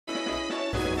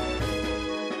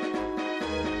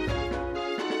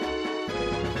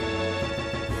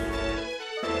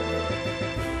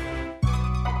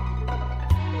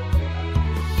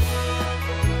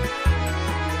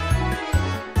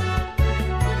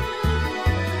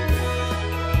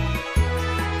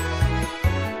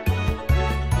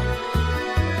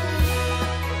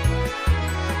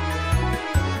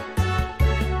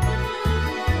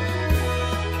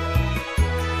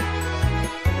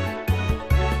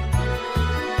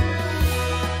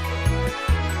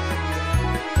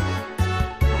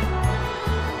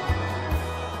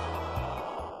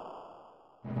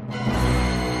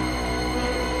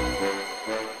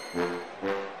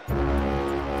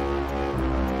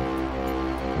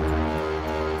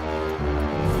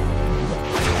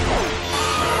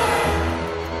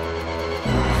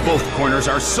Both corners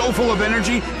are so full of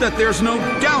energy that there's no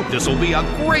doubt this will be a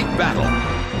great battle.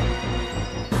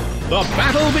 The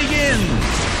battle begins!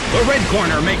 The red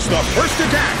corner makes the first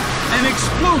attack, an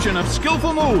explosion of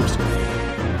skillful moves.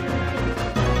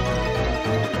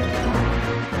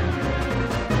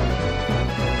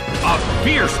 A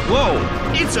fierce blow,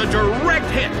 it's a direct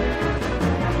hit.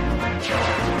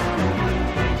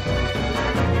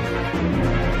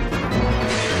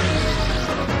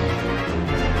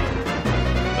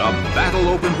 The battle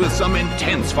opened with some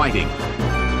intense fighting.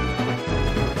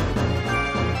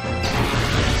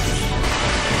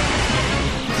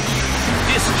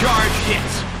 Discharge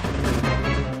hits.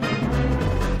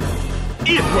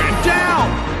 It went down!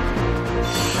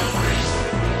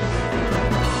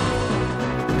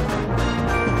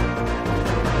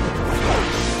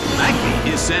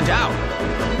 Magby is sent out.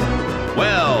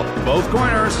 Well, both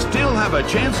corners still have a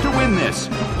chance to win this.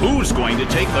 Who's going to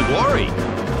take the glory?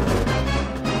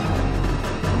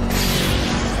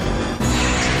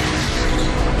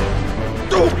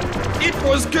 It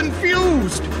was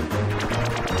confused!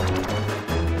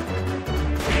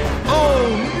 Oh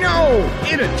no!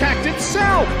 It attacked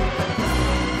itself!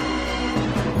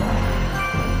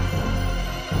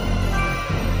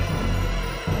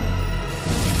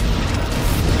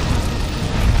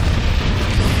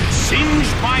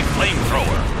 Singed by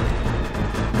flamethrower.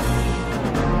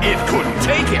 It couldn't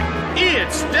take him.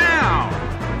 It's down!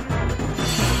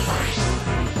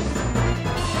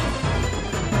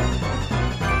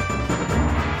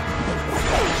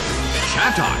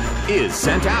 Chatot is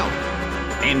sent out.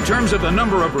 In terms of the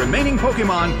number of remaining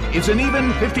Pokémon, it's an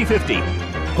even 50-50.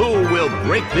 Who will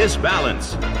break this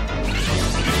balance?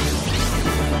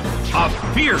 A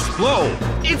fierce blow.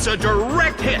 It's a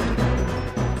direct hit.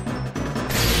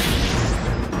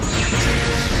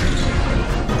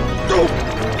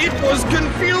 It was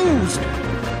confused.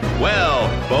 Well,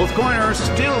 both corners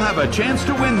still have a chance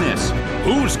to win this.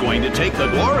 Who's going to take the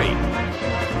glory?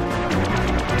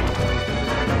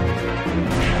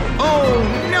 Oh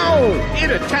no!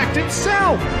 It attacked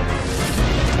itself!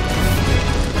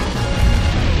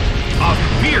 A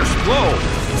fierce blow!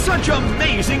 Such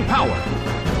amazing power!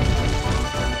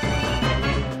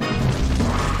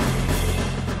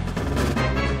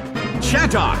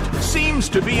 Chatot seems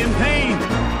to be in pain.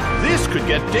 This could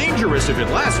get dangerous if it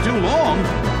lasts too long.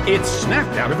 It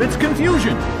snapped out of its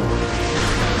confusion.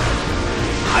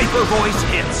 Hyper Voice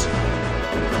hits.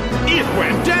 It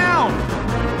went down!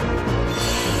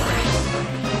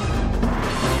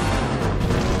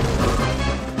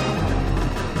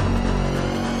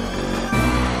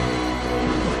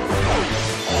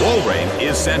 Walrein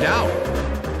is sent out.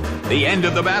 The end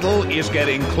of the battle is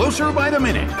getting closer by the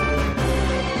minute.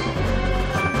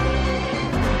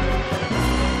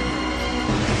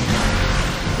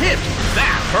 Hit!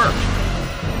 That hurt!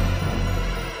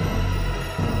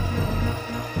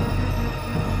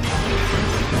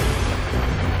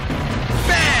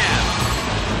 Bam!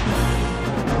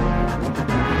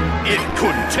 It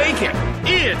couldn't take it!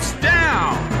 It's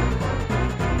down!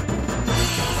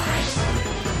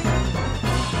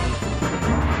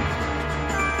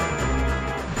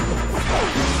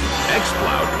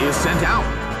 Exploud is sent out.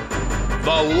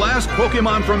 The last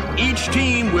Pokémon from each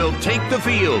team will take the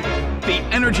field. The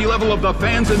energy level of the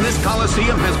fans in this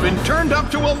Coliseum has been turned up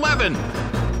to 11.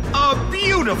 A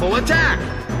beautiful attack!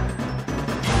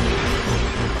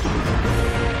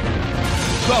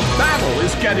 The battle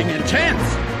is getting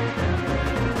intense.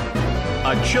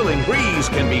 A chilling breeze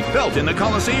can be felt in the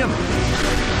Coliseum.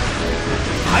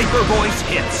 Hyper Voice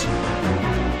hits.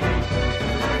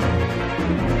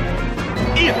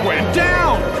 It went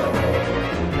down!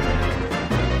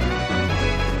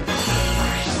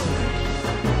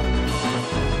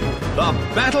 The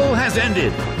battle has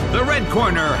ended. The red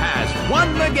corner has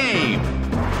won the game.